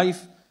 good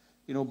life,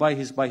 by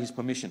His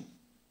permission.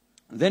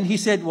 Then he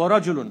said,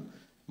 وَرَجُلٌ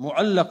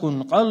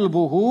مُعَلَّقٌ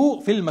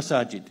قَلْبُهُ فِي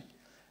الْمَسَاجِدِ,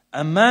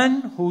 a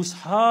man whose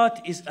heart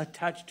is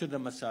attached to the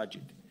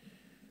masajid.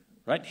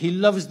 Right? He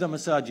loves the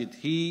masajid.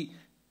 He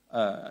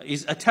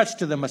is attached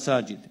to the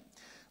masajid.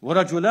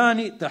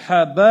 وَرَجُلَانِ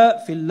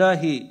تَحَابَا فِي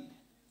اللَّهِ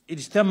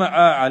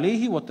اجْتَمَعَا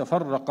عَلَيْهِ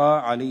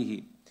وَتَفَرَّقَا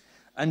عَلَيْهِ.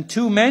 And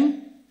two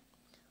men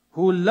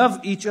who love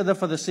each other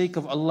for the sake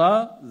of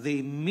Allah,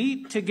 they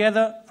meet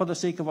together for the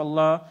sake of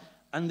Allah,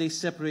 and they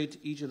separate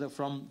each other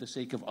from the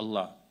sake of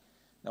Allah.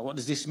 Now what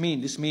does this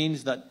mean? This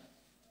means that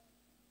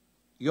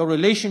your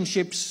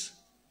relationships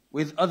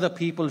with other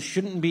people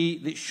should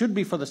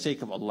be for the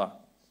sake of Allah.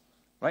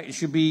 Right? It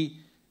should be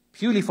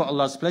purely for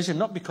Allah's pleasure,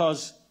 not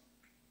because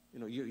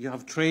you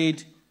have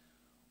trade,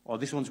 or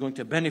this one's going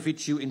to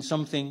benefit you in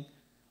something,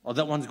 or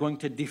that one's going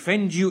to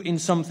defend you in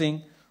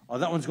something, or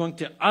that one's going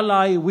to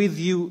ally with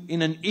you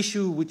in an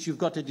issue which you've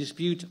got to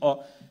dispute.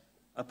 Or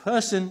a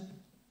person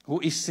who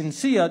is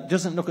sincere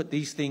doesn't look at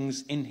these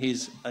things in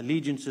his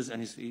allegiances,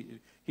 and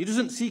he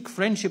doesn't seek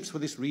friendships for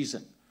this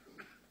reason.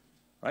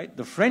 Right?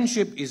 The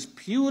friendship is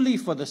purely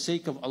for the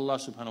sake of Allah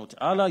subhanahu wa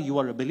ta'ala. You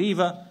are a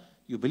believer,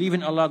 you believe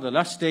in Allah, the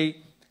last day,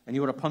 and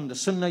you are upon the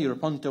sunnah, you're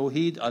upon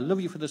tawheed. I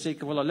love you for the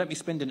sake of Allah. Let me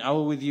spend an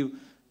hour with you.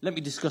 Let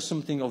me discuss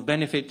something of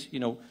benefit,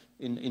 in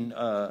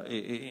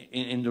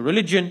the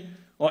religion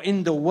or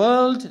in the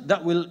world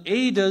that will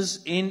aid us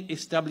in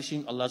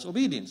establishing Allah's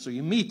obedience. So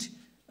you meet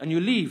and you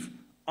leave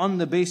on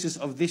the basis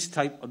of this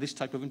type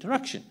of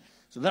interaction.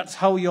 So that's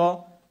how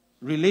your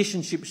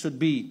relationship should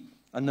be.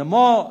 And the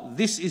more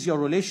this is your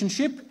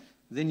relationship,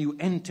 then you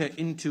enter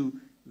into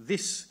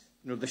this,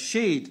 the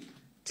shade.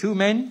 Two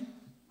men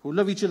who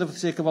love each other for the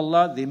sake of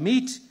Allah, they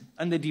meet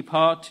and they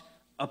depart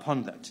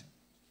upon that.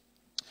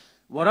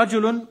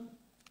 وَرَجُلٌ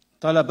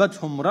طَلَبَتْهُ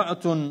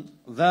امْرَأَةٌ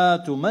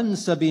ذَاتُ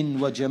مَنْسَبٍ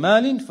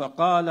وَجَمَالٍ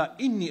فَقَالَ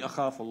إِنِّي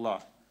أَخَافُ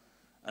اللَّهِ.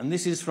 And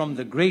this is from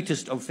the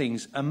greatest of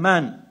things. A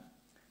man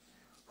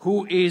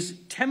who is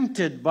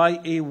tempted by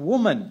a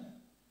woman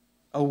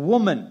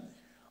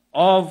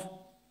of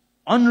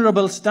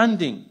honorable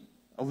standing,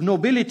 of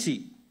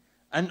nobility,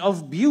 and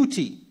of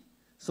beauty.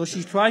 So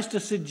she tries to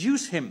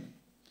seduce him.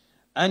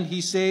 And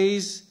he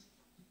says,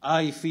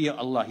 I fear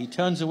Allah. He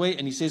turns away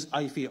and he says,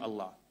 I fear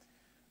Allah.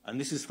 And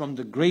this is from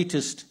the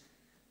greatest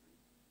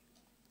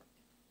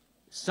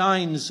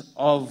signs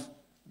of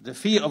the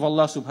fear of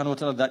Allah subhanahu wa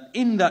ta'ala, that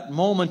in that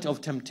moment of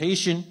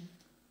temptation,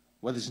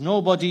 where there's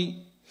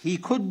nobody, he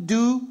could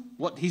do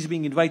what he's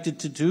being invited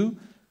to do,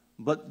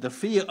 but the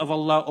fear of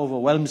Allah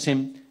overwhelms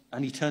him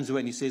and he turns away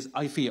and he says,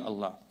 I fear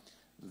Allah.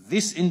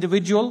 This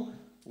individual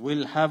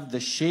will have the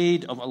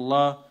shade of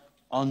Allah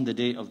on the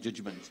day of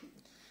judgment.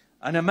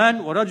 And a man,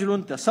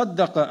 وَرَجُلٌ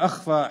تَصَدَّقَ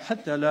أَخْفَى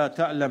حَتَّى لَا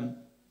تَعْلَمْ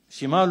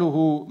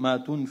شِمَالُهُ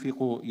مَا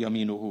تُنْفِقُ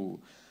يَمِينُهُ.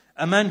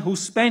 A man who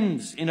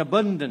spends in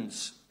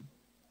abundance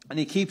and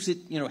he keeps it,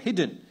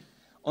 hidden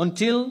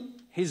until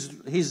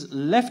his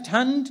left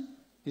hand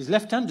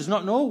does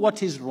not know what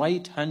his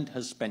right hand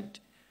has spent.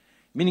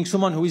 Meaning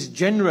someone who is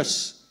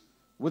generous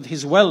with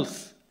his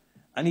wealth,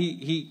 and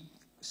he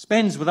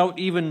spends without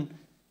even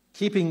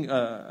keeping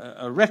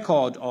a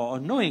record or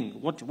knowing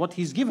what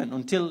he's given,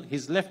 until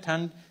his left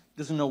hand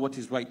doesn't know what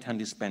his right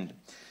hand is spent.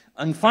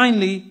 And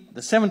finally,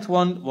 the seventh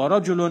one,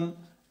 وَرَجُلٌ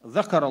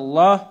ذَكَرَ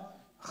اللَّهَ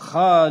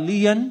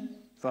خَالِيًا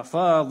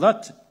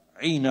فَفَاضَتْ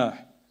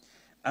عَيْنَاهُ.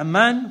 A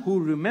man who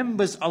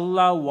remembers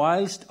Allah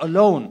whilst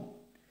alone.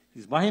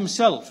 He's by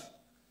himself.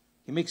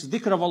 He makes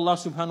dhikr of Allah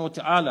subhanahu wa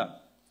ta'ala.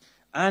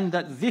 And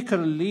that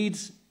dhikr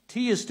leads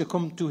tears to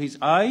come to his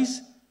eyes.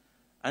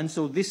 And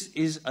so this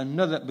is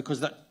another,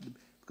 because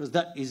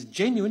that is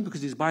genuine,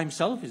 because he's by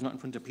himself, he's not in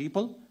front of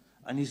people,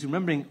 and he's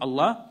remembering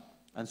Allah.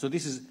 And so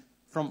this is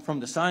from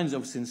the signs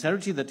of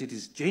sincerity, that it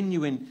is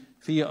genuine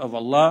fear of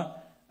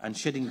Allah and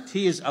shedding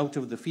tears out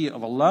of the fear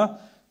of Allah.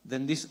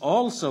 Then this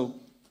also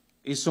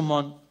is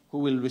someone who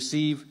will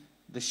receive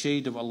the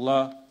shade of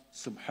Allah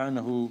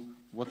subhanahu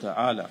wa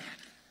ta'ala.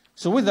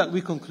 So with that,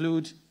 we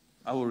conclude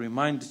our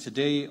reminder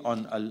today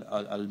on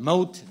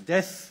al-maut,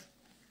 death,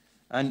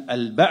 and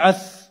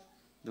al-ba'ath,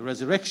 the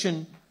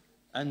resurrection,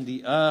 and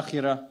the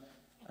akhirah.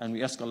 And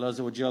we ask Allah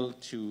Azza wa Jal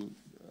to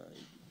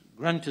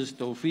grant us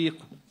tawfiq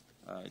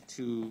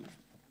to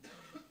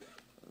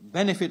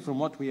benefit from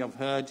what we have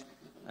heard,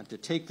 and to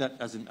take that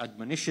as an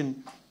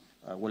admonition.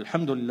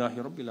 Walhamdulillahi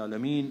Rabbil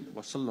Alameen,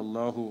 wa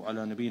sallallahu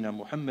ala nabiyyina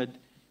Muhammad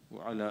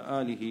wa ala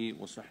alihi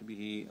wa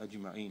sahbihi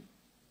ajma'een.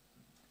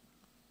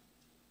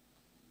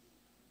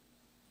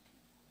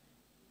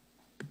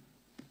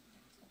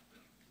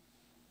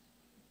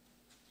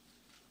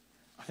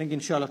 I think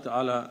inshallah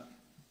ta'ala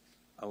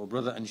our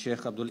brother and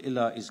Sheikh Abdul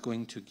Ilah is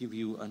going to give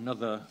you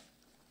another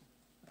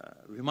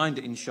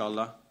reminder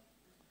inshallah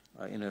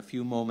in a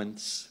few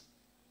moments.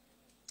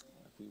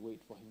 If we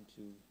wait for him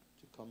to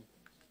come.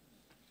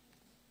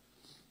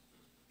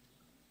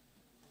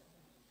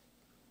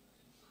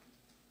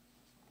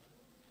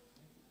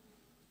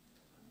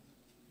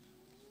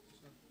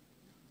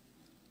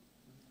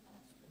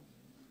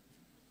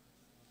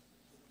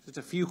 Just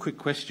a few quick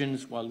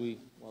questions while we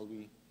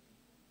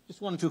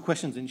just one or two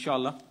questions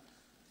inshallah.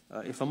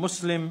 If a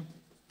Muslim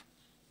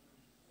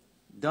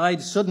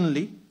died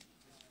suddenly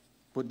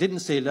but didn't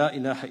say La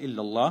ilaha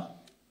illallah,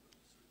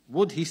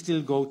 would he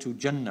still go to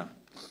Jannah?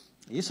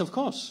 Yes, of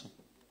course.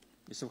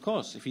 Yes, of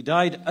course. If he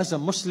died as a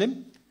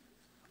Muslim,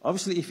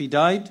 obviously if he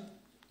died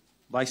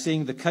by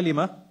saying the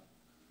kalima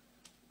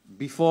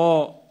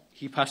before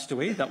he passed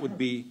away, that would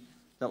be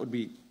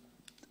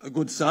a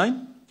good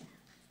sign.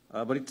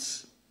 But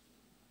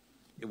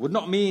it would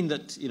not mean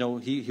that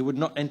he would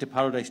not enter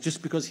paradise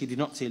just because he did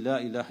not say La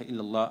ilaha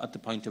illallah at the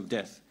point of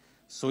death.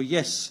 So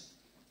yes,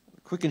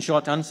 quick and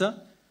short answer: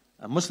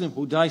 a Muslim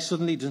who dies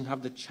suddenly doesn't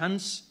have the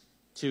chance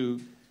to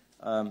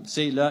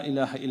say La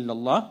ilaha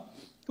illallah.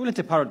 He will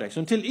enter paradise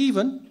until,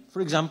 even,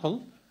 for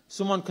example,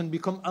 someone can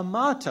become a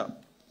martyr.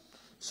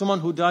 Someone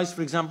who dies,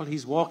 for example,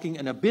 he's walking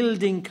and a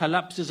building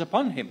collapses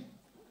upon him,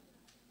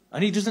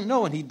 and he doesn't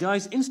know, and he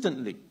dies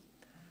instantly.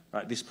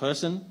 Right? This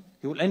person,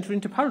 he will enter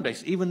into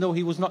paradise, even though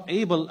he was not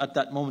able at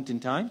that moment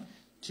in time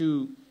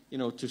to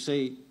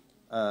say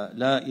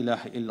La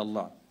ilaha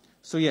illallah.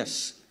 So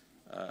yes,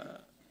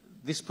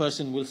 this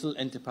person will still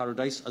enter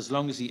paradise as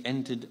long as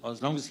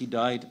he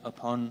died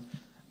upon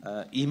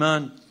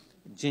iman,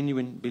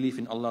 genuine belief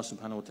in Allah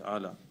subhanahu wa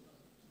ta'ala.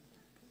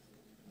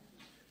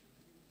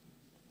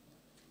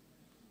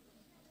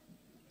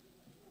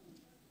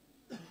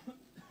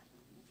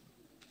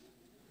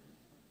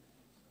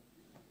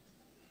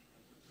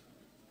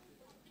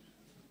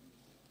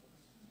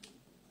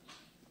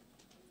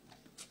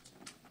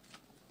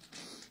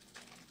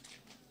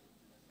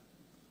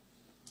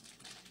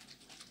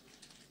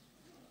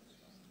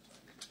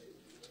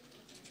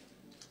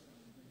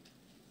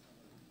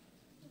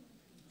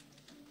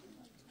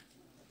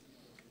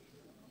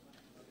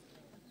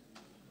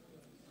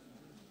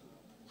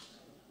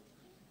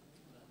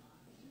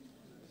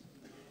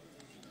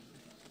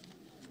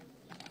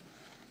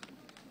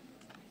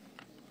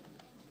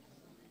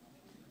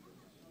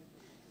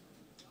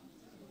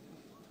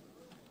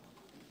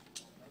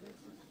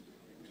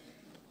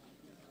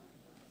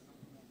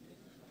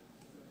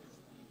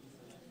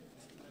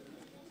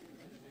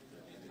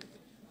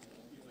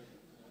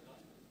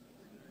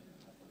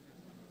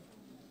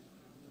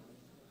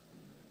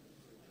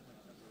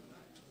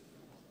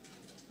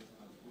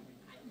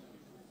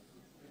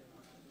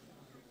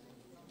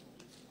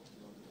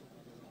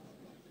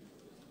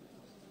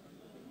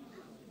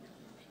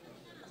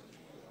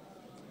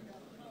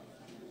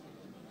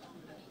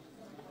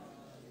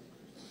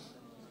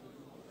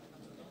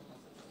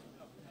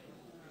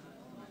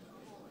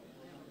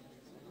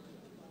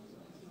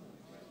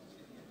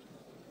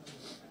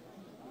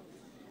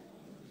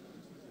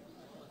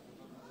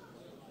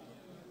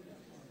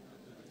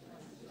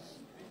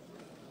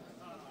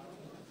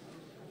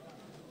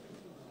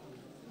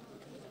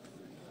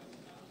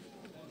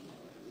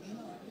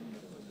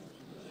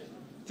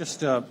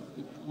 Just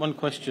one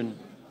question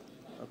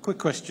quick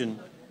question.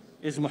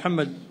 Is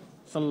Muhammad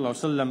sallallahu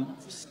alaihi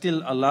wasallam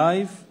still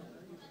alive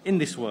in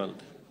this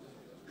world?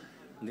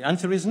 And the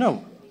answer is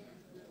no.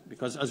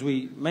 Because as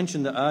we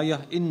mentioned the ayah,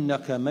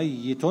 إِنَّكَ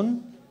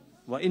مَيِّتٌ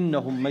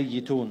وَإِنَّهُمْ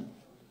مَيِّتُونَ.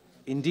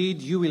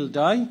 Indeed, you will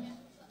die,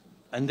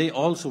 and they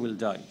also will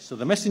die. So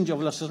the Messenger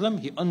of Allah sallallahu alaihi wasallam,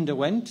 he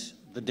underwent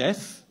the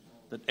death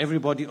that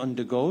everybody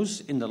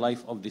undergoes in the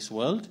life of this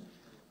world.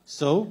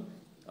 So,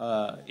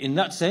 in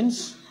that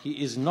sense,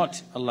 he is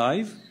not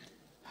alive.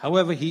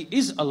 However, he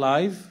is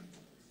alive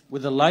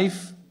with a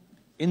life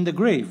in the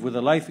grave, with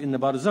a life in the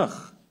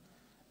barzakh.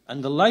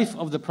 And the life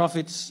of the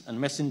prophets and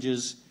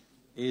messengers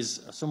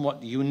is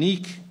somewhat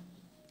unique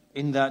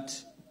in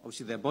that,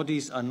 obviously, their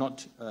bodies are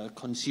not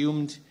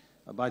consumed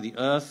by the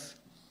earth.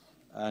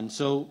 And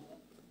so,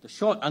 the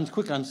short and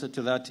quick answer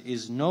to that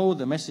is no,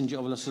 the Messenger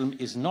of Allah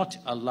is not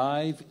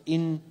alive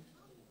in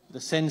the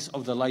sense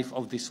of the life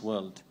of this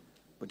world,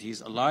 but he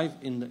is alive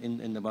in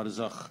the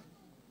barzakh.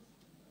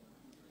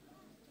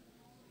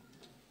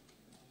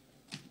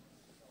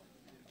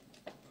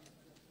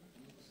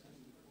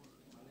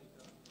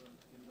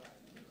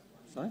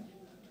 Sorry?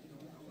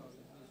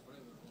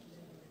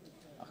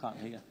 I can't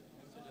hear.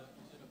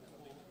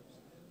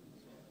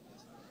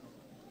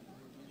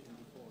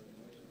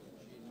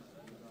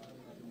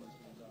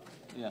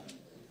 Yeah.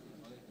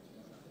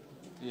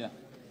 Yeah.